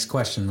the next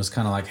question, was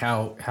kind of like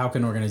how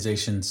can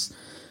organizations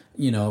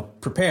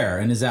prepare?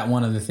 And is that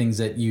one of the things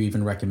that you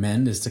even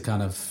recommend, is to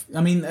kind of,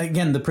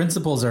 again, the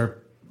principles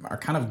are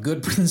kind of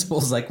good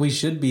principles. Like, we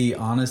should be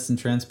honest and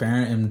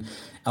transparent. And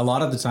a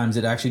lot of the times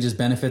it actually just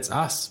benefits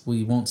us.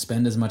 We won't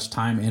spend as much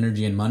time,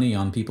 energy, and money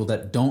on people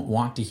that don't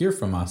want to hear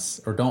from us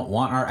or don't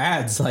want our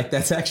ads. Like,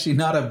 that's actually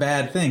not a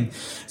bad thing.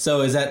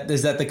 So is that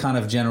the kind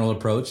of general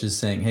approach, is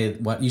saying, hey,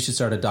 you should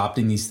start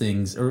adopting these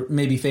things, or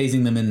maybe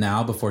phasing them in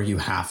now before you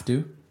have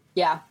to?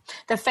 Yeah,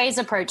 the phase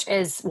approach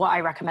is what I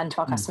recommend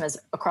to our customers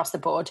across the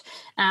board.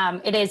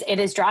 It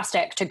is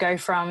drastic to go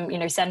from,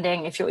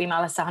 sending, if your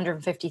email is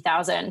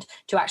 150,000,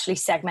 to actually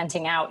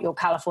segmenting out your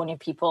California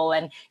people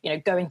and,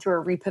 going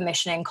through a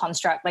repermissioning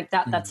construct like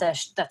that. That's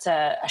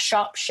a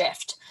sharp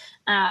shift.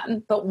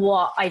 But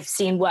what I've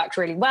seen worked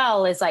really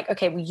well is like,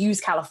 okay, we use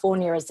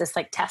California as this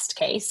like test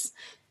case.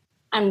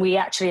 And we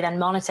actually then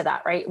monitor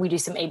that, right? We do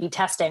some A/B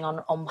testing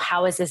on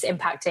how is this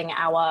impacting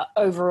our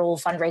overall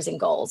fundraising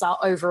goals, our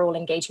overall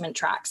engagement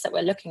tracks that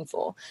we're looking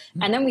for.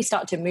 And then we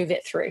start to move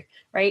it through,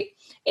 right?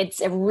 It's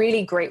a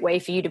really great way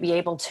for you to be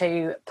able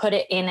to put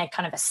it in a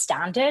kind of a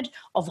standard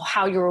of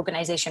how your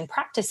organization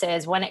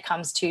practices when it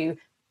comes to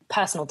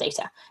personal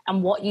data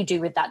and what you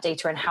do with that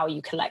data and how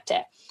you collect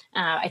it.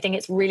 I think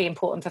it's really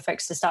important for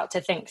folks to start to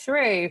think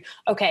through,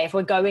 okay, if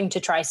we're going to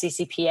try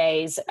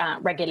CCPA's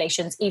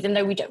regulations, even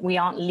though we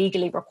aren't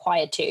legally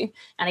required to,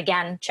 and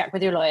again, check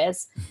with your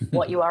lawyers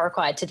what you are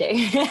required to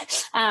do,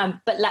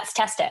 but let's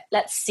test it.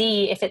 Let's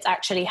see if it's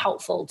actually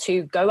helpful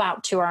to go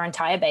out to our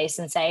entire base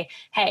and say,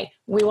 hey,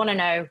 we want to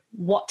know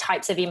what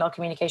types of email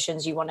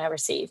communications you want to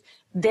receive.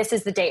 This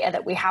is the data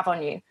that we have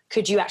on you.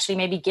 Could you actually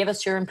maybe give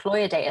us your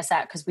employer data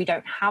set, because we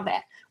don't have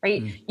it,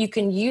 right? You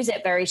can use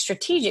it very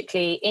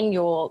strategically in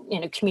your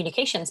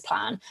communications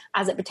plan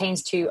as it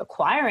pertains to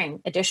acquiring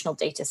additional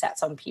data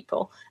sets on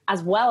people,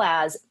 as well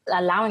as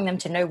allowing them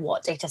to know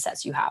what data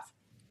sets you have.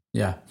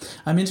 Yeah.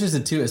 I'm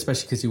interested too,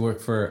 especially because you work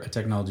for a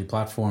technology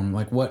platform,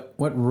 like what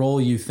role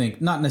you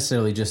think, not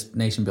necessarily just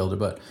Nation Builder,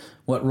 but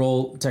what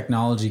role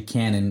technology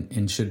can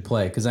and should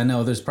play. Because I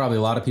know there's probably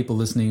a lot of people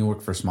listening who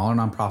work for a smaller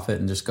nonprofit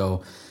and just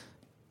go,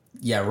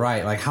 yeah,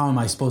 right. Like, how am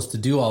I supposed to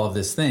do all of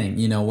this thing?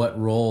 What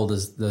role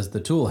does the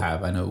tool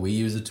have? I know we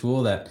use a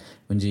tool that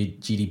when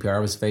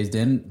GDPR was phased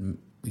in,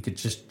 we could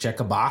just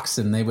check a box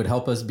and they would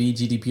help us be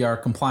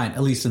GDPR compliant,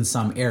 at least in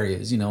some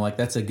areas. Like,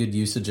 that's a good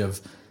usage of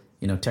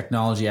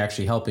technology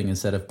actually helping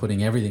instead of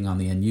putting everything on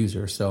the end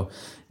user. So,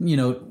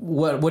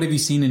 what have you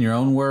seen in your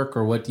own work,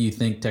 or what do you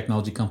think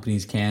technology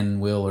companies can,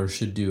 will, or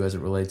should do as it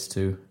relates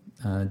to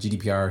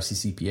GDPR or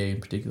CCPA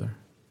in particular?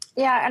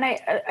 Yeah, and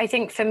I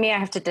think for me, I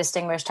have to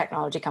distinguish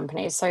technology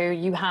companies. So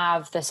you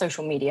have the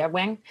social media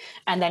wing,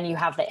 and then you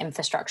have the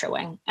infrastructure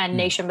wing. And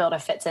Nation Builder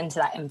fits into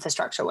that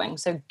infrastructure wing.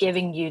 So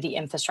giving you the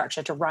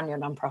infrastructure to run your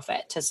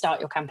nonprofit, to start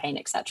your campaign,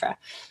 et cetera.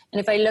 And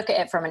if I look at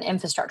it from an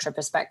infrastructure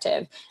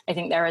perspective, I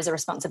think there is a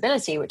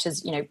responsibility, which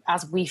is,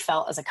 as we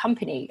felt as a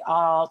company,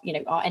 our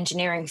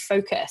engineering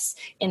focus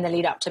in the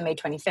lead up to May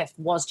 25th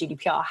was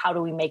GDPR. How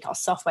do we make our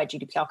software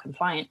GDPR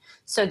compliant?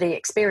 So the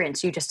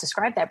experience you just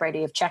described there,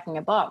 Brady, of checking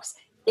a box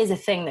is a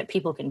thing that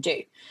people can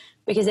do.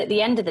 Because at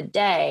the end of the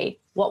day,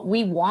 what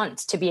we want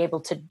to be able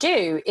to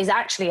do is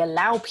actually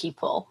allow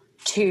people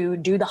to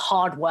do the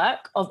hard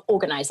work of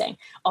organizing,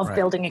 of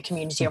building a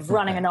community, of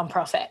running a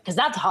nonprofit, because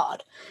that's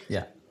hard.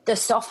 Yeah. The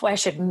software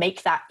should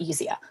make that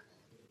easier.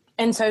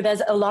 And so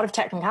there's a lot of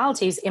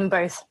technicalities in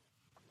both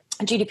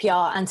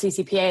GDPR and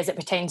CCPA as it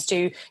pertains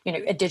to,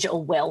 a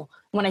digital will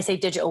when I say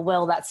digital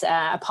will, that's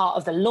a part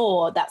of the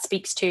law that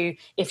speaks to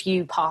if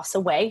you pass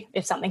away,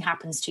 if something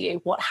happens to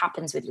you, what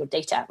happens with your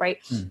data, right?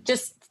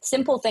 Just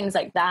simple things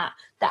like that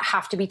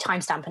have to be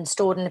timestamped and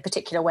stored in a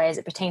particular way as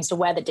it pertains to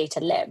where the data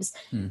lives.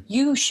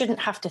 You shouldn't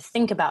have to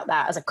think about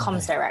that as a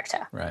comms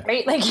director,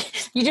 right?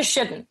 Like you just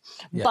shouldn't.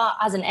 But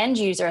as an end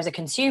user, as a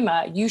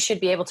consumer, you should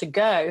be able to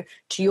go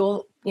to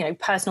your,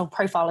 personal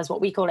profile is what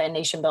we call it in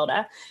Nation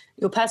Builder,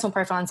 your personal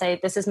profile, and say,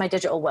 this is my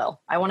digital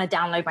will. I want to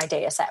download my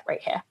data set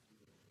right here.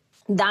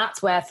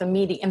 That's where, for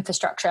me, the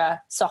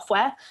infrastructure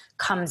software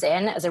comes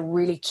in as a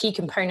really key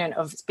component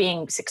of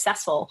being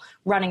successful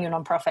running your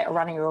nonprofit or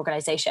running your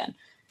organization.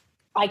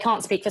 I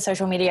can't speak for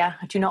social media.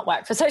 I do not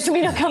work for a social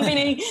media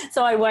company,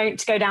 so I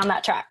won't go down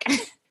that track.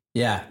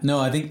 Yeah, no,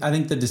 I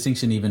think the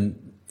distinction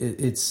even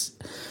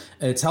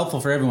it's helpful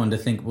for everyone to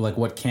think like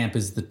what camp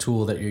is the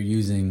tool that you're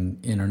using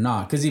in or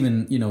not. Because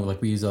even,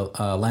 like we use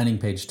a landing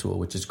page tool,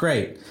 which is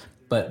great,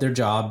 but their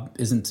job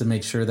isn't to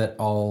make sure that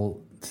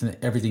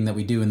everything that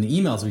we do in the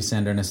emails we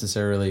send are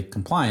necessarily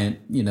compliant.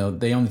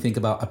 They only think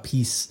about a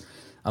piece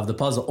of the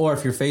puzzle. Or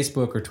if you're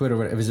Facebook or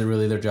Twitter, is it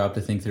really their job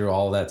to think through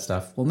all that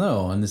stuff? Well,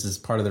 no. And this is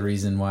part of the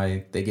reason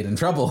why they get in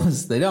trouble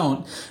is they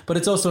don't. But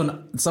it's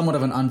also somewhat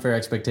of an unfair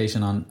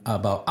expectation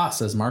about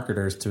us as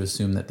marketers to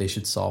assume that they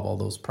should solve all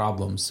those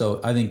problems. So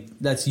I think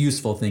that's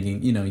useful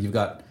thinking. You've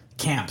got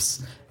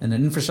camps and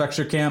an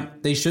infrastructure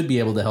camp. They should be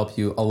able to help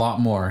you a lot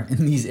more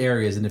in these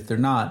areas. And if they're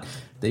not,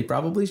 they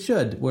probably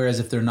should. Whereas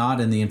if they're not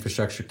in the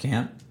infrastructure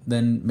camp,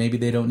 then maybe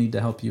they don't need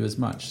to help you as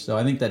much. So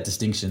I think that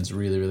distinction is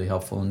really, really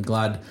helpful. I'm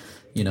glad,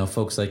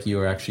 folks like you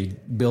are actually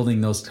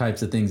building those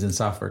types of things in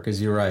software, because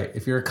you're right.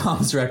 If you're a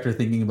comms director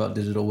thinking about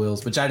digital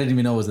wills, which I didn't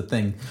even know was a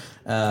thing,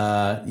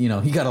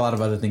 you got a lot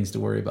of other things to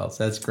worry about.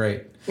 So that's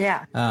great.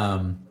 Yeah.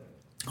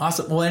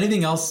 Awesome. Well,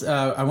 anything else?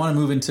 I want to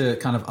move into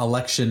kind of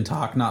election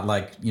talk, not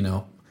like,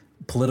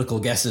 political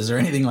guesses or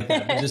anything like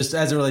that, just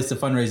as it relates to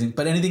fundraising,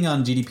 but anything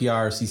on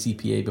GDPR or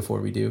CCPA before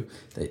we do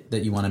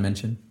that you want to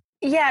mention?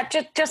 Yeah,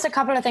 just a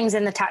couple of things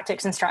in the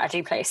tactics and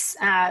strategy place.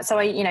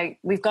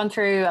 We've gone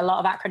through a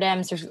lot of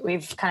acronyms.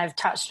 We've kind of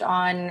touched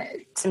on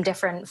some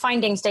different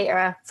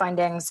data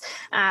findings.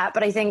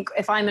 But I think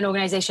if I'm an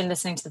organization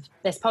listening to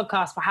this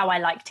podcast, for how I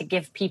like to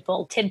give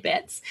people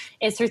tidbits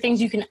is through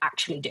things you can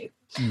actually do.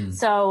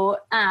 So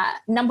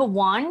number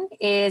one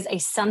is a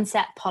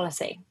sunset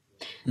policy.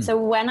 So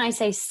when I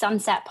say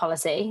sunset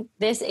policy,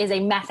 this is a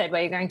method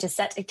where you're going to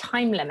set a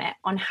time limit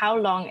on how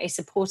long a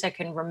supporter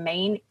can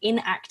remain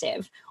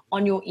inactive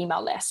on your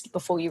email list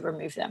before you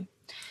remove them.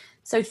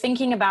 So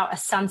thinking about a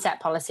sunset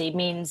policy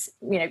means,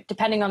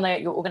 depending on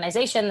your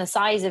organization, the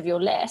size of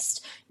your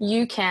list,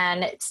 you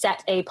can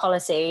set a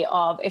policy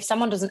of if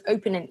someone doesn't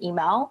open an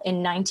email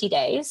in 90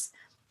 days,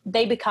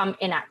 they become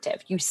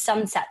inactive. You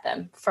sunset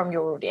them from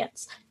your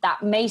audience.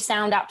 That may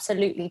sound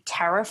absolutely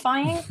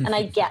terrifying, and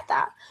I get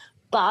that.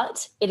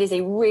 But it is a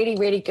really,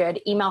 really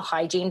good email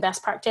hygiene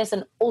best practice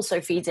and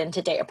also feeds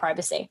into data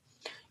privacy.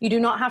 You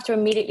do not have to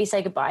immediately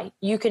say goodbye.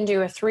 You can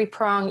do a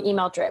 3-prong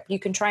email drip. You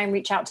can try and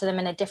reach out to them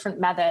in a different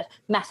method,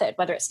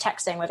 whether it's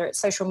texting, whether it's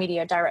social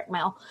media, direct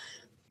mail.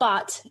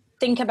 But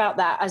think about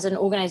that as an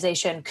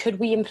organization. Could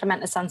we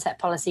implement a sunset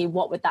policy?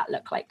 What would that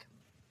look like?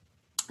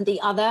 The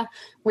other,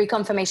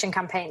 reconfirmation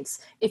campaigns.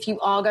 If you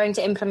are going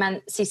to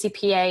implement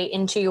CCPA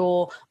into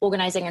your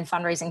organizing and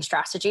fundraising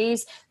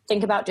strategies,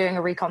 think about doing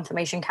a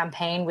reconfirmation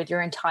campaign with your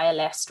entire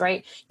list,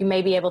 right? You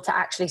may be able to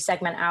actually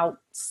segment out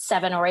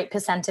 7 or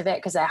 8% of it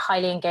because they're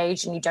highly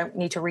engaged and you don't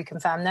need to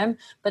reconfirm them.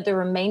 But the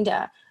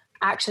remainder,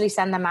 actually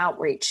send them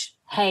outreach.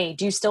 Hey,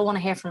 do you still want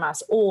to hear from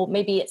us? Or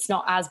maybe it's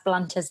not as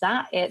blunt as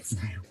that. It's,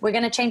 we're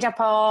going to change up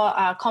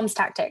our comms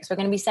tactics. We're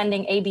going to be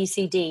sending A, B,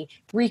 C, D.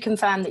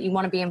 Reconfirm that you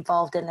want to be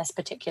involved in this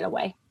particular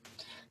way.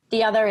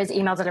 The other is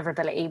email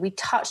deliverability. We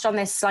touched on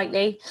this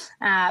slightly,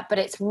 but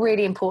it's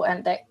really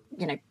important that,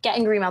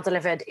 getting your email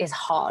delivered is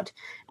hard.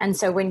 And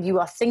so when you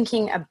are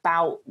thinking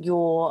about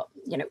your,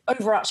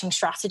 overarching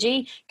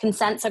strategy,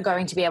 consents are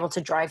going to be able to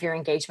drive your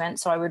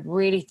engagement. So I would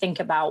really think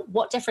about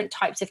what different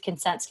types of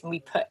consents can we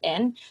put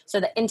in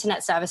so that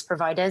internet service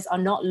providers are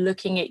not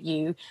looking at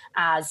you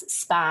as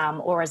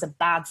spam or as a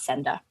bad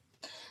sender.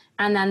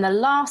 And then the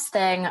last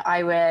thing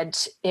I would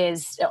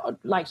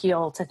like you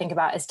all to think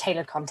about is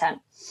tailored content.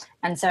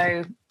 And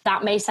so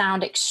that may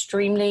sound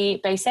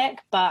extremely basic,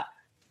 but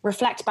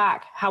reflect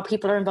back how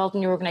people are involved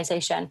in your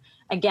organization.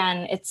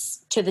 Again,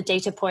 it's to the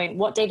data point.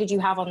 What data do you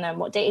have on them?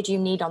 What data do you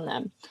need on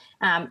them?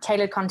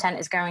 Tailored content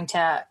is going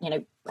to,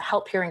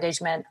 help your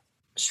engagement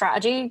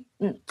strategy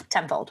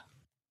tenfold.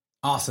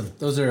 Awesome.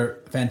 Those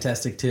are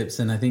fantastic tips.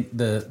 And I think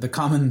the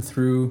common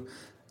through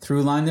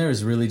line there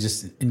is really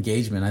just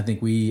engagement. I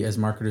think we as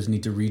marketers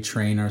need to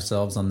retrain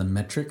ourselves on the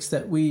metrics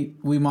that we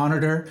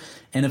monitor.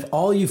 And if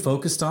all you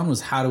focused on was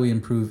how do we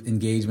improve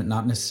engagement,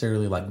 not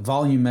necessarily like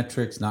volume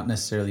metrics, not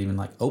necessarily even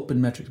like open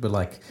metrics, but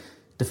like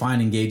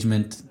define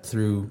engagement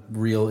through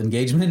real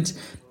engagement,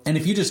 And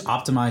if you just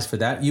optimize for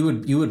that, you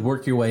would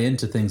work your way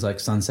into things like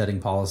sunsetting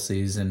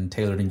policies and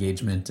tailored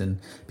engagement, and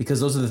because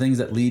those are the things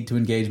that lead to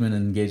engagement,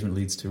 and engagement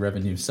leads to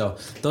revenue. So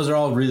those are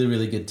all really,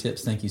 really good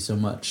tips. Thank you so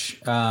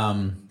much.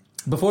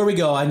 Before we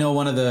go, I know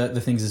one of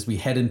the things as we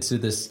head into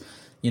this,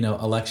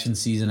 election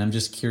season, I'm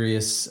just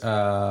curious,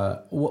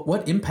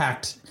 what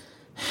impact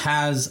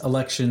has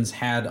elections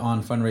had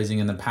on fundraising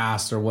in the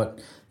past, or what,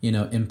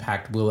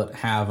 impact will it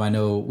have? I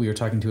know we were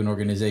talking to an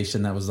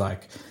organization that was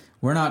like,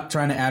 we're not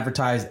trying to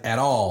advertise at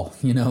all,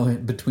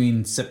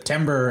 between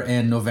September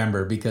and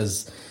November,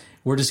 because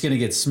we're just going to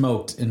get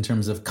smoked in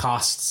terms of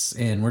costs,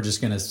 and we're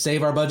just going to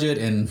save our budget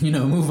and,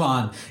 move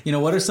on.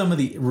 What are some of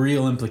the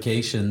real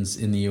implications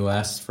in the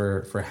U.S.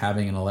 for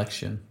having an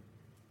election?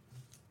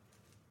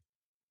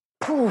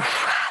 Ooh,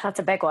 that's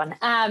a big one.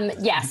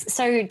 Yes.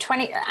 So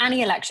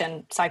any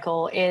election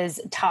cycle is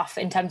tough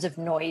in terms of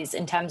noise,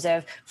 in terms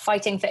of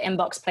fighting for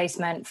inbox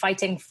placement,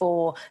 fighting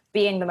for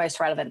being the most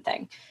relevant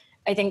thing.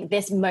 I think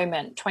this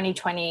moment,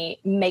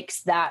 2020,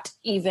 makes that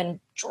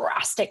even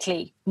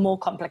drastically more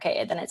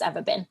complicated than it's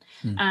ever been.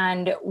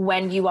 And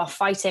when you are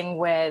fighting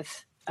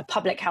with a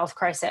public health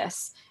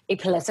crisis, a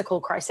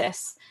political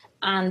crisis,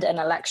 and an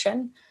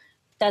election,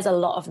 there's a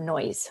lot of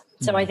noise.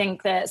 So I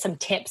think that some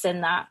tips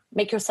in that: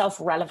 make yourself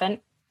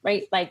relevant,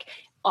 right? Like,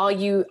 are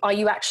you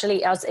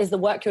actually, is the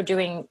work you're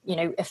doing,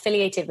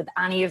 affiliated with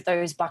any of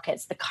those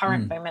buckets, the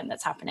current moment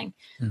that's happening?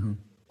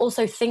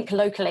 Also, think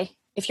locally.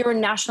 If you're a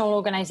national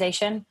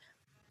organization,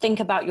 think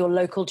about your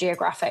local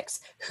geographics.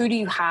 Who do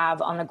you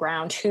have on the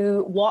ground?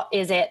 What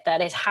is it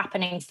that is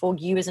happening for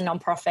you as a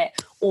nonprofit,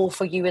 or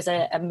for you as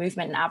a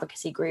movement and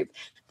advocacy group,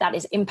 that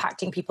is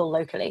impacting people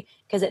locally?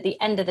 Because at the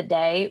end of the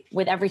day,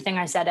 with everything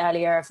I said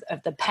earlier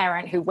of the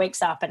parent who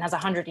wakes up and has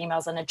 100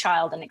 emails and a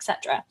child and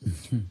etc.,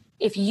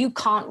 if you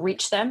can't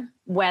reach them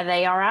where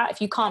they are at,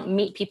 if you can't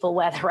meet people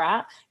where they're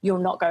at, you're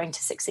not going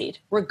to succeed,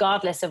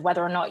 regardless of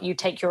whether or not you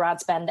take your ad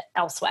spend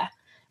elsewhere.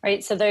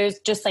 Right. So those,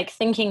 just like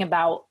thinking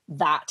about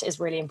that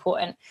is really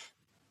important.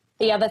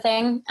 The other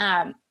thing,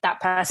 that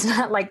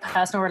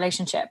personal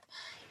relationship.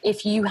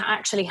 If you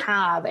actually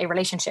have a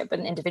relationship with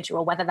an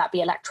individual, whether that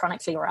be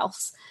electronically or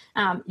else,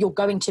 you're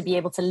going to be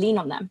able to lean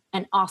on them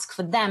and ask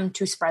for them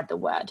to spread the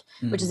word,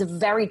 which is a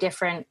very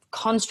different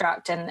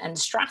construct and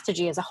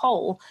strategy as a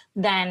whole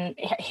than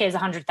here's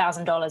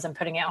 $100,000 and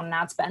putting it on an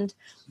ad spend.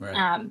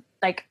 Right.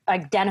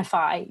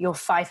 Identify your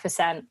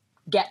 5%.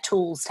 Get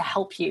tools to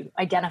help you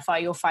identify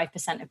your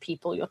 5% of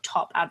people, your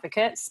top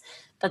advocates.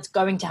 That's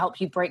going to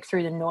help you break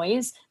through the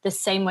noise, the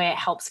same way it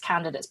helps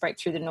candidates break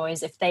through the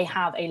noise if they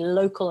have a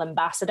local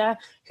ambassador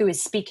who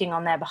is speaking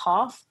on their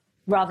behalf,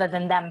 rather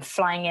than them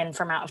flying in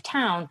from out of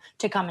town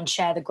to come and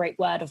share the great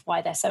word of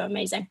why they're so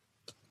amazing.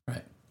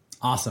 Right.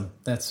 Awesome.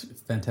 That's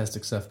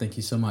fantastic stuff. Thank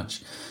you so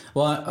much.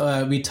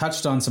 Well, we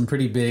touched on some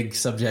pretty big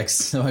subjects,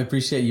 so I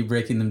appreciate you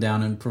breaking them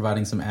down and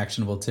providing some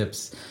actionable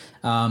tips.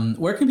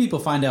 Where can people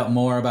find out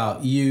more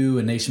about you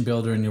and Nation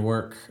Builder and your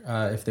work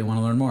if they want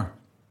to learn more?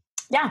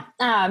 Yeah.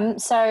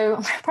 So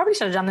probably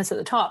should have done this at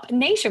the top.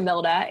 Nation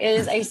Builder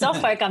is a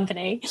software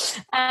company.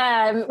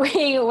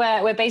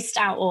 We're based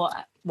out, or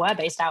were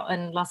based out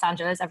in Los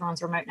Angeles.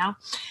 Everyone's remote now.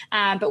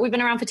 But we've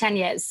been around for 10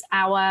 years.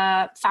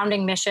 Our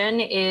founding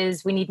mission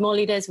is we need more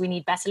leaders, we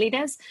need better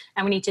leaders,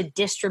 and we need to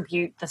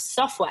distribute the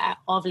software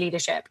of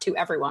leadership to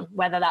everyone,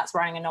 whether that's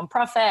running a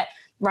nonprofit,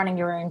 running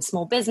your own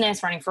small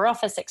business, running for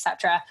office,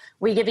 etc.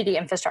 We give you the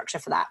infrastructure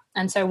for that.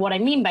 And so what I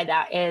mean by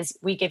that is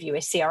we give you a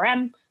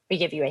CRM, we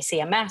give you a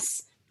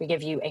CMS, we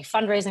give you a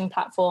fundraising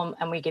platform,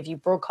 and we give you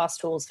broadcast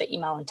tools for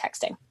email and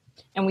texting.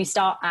 And we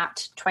start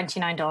at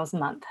 $29 a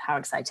month. How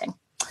exciting.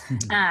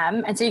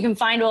 And so you can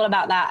find all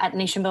about that at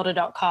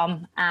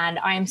nationbuilder.com. And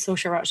I am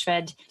Sorcha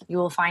Rochford. You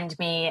will find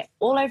me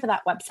all over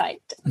that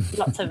website.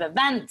 Lots of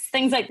events,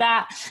 things like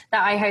that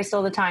I host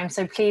all the time.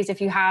 So please,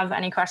 if you have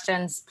any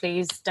questions,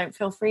 please do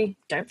feel free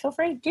to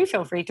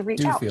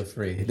reach out. Do feel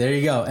free. There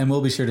you go. And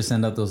we'll be sure to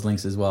send out those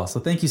links as well. So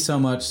thank you so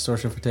much,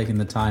 Sorcha, for taking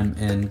the time,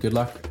 and good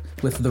luck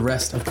with the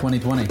rest of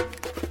 2020.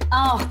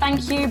 Oh,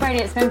 thank you, Brady.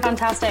 It's been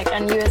fantastic.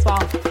 And you as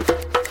well.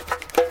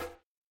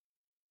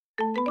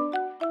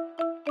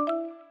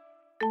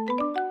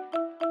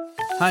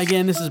 Hi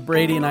again, this is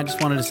Brady, and I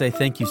just wanted to say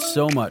thank you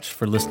so much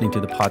for listening to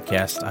the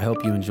podcast. I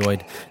hope you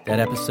enjoyed that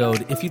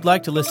episode. If you'd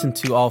like to listen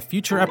to all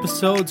future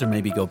episodes, or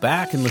maybe go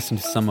back and listen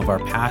to some of our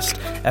past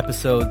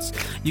episodes,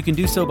 you can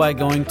do so by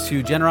going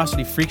to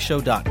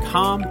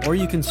generosityfreakshow.com, or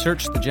you can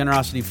search The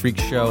Generosity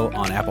Freak Show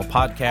on Apple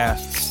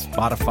Podcasts,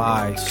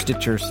 Spotify,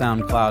 Stitcher,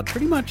 SoundCloud,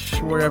 pretty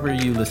much wherever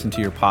you listen to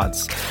your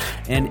pods.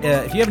 And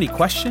if you have any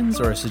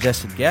questions or a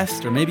suggested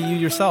guest, or maybe you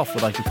yourself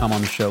would like to come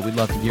on the show, we'd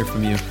love to hear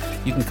from you.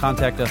 You can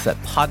contact us at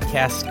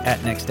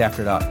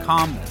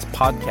podcast@nextafter.com. That's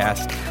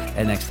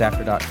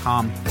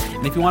podcast@nextafter.com.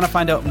 And if you want to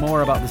find out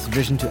more about this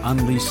vision to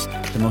unleash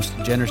the most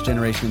generous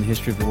generation in the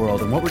history of the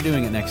world and what we're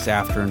doing at Next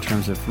After in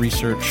terms of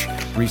research,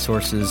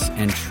 resources,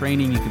 and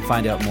training, you can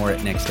find out more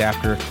at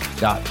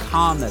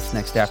nextafter.com. That's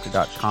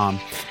nextafter.com.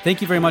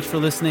 Thank you very much for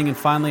listening. And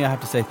finally, I have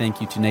to say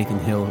thank you to Nathan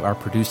Hill, our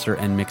producer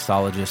and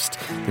mixologist.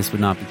 This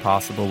would not be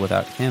possible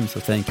without him.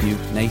 So thank you,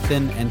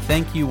 Nathan. And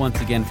thank you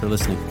once again for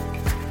listening.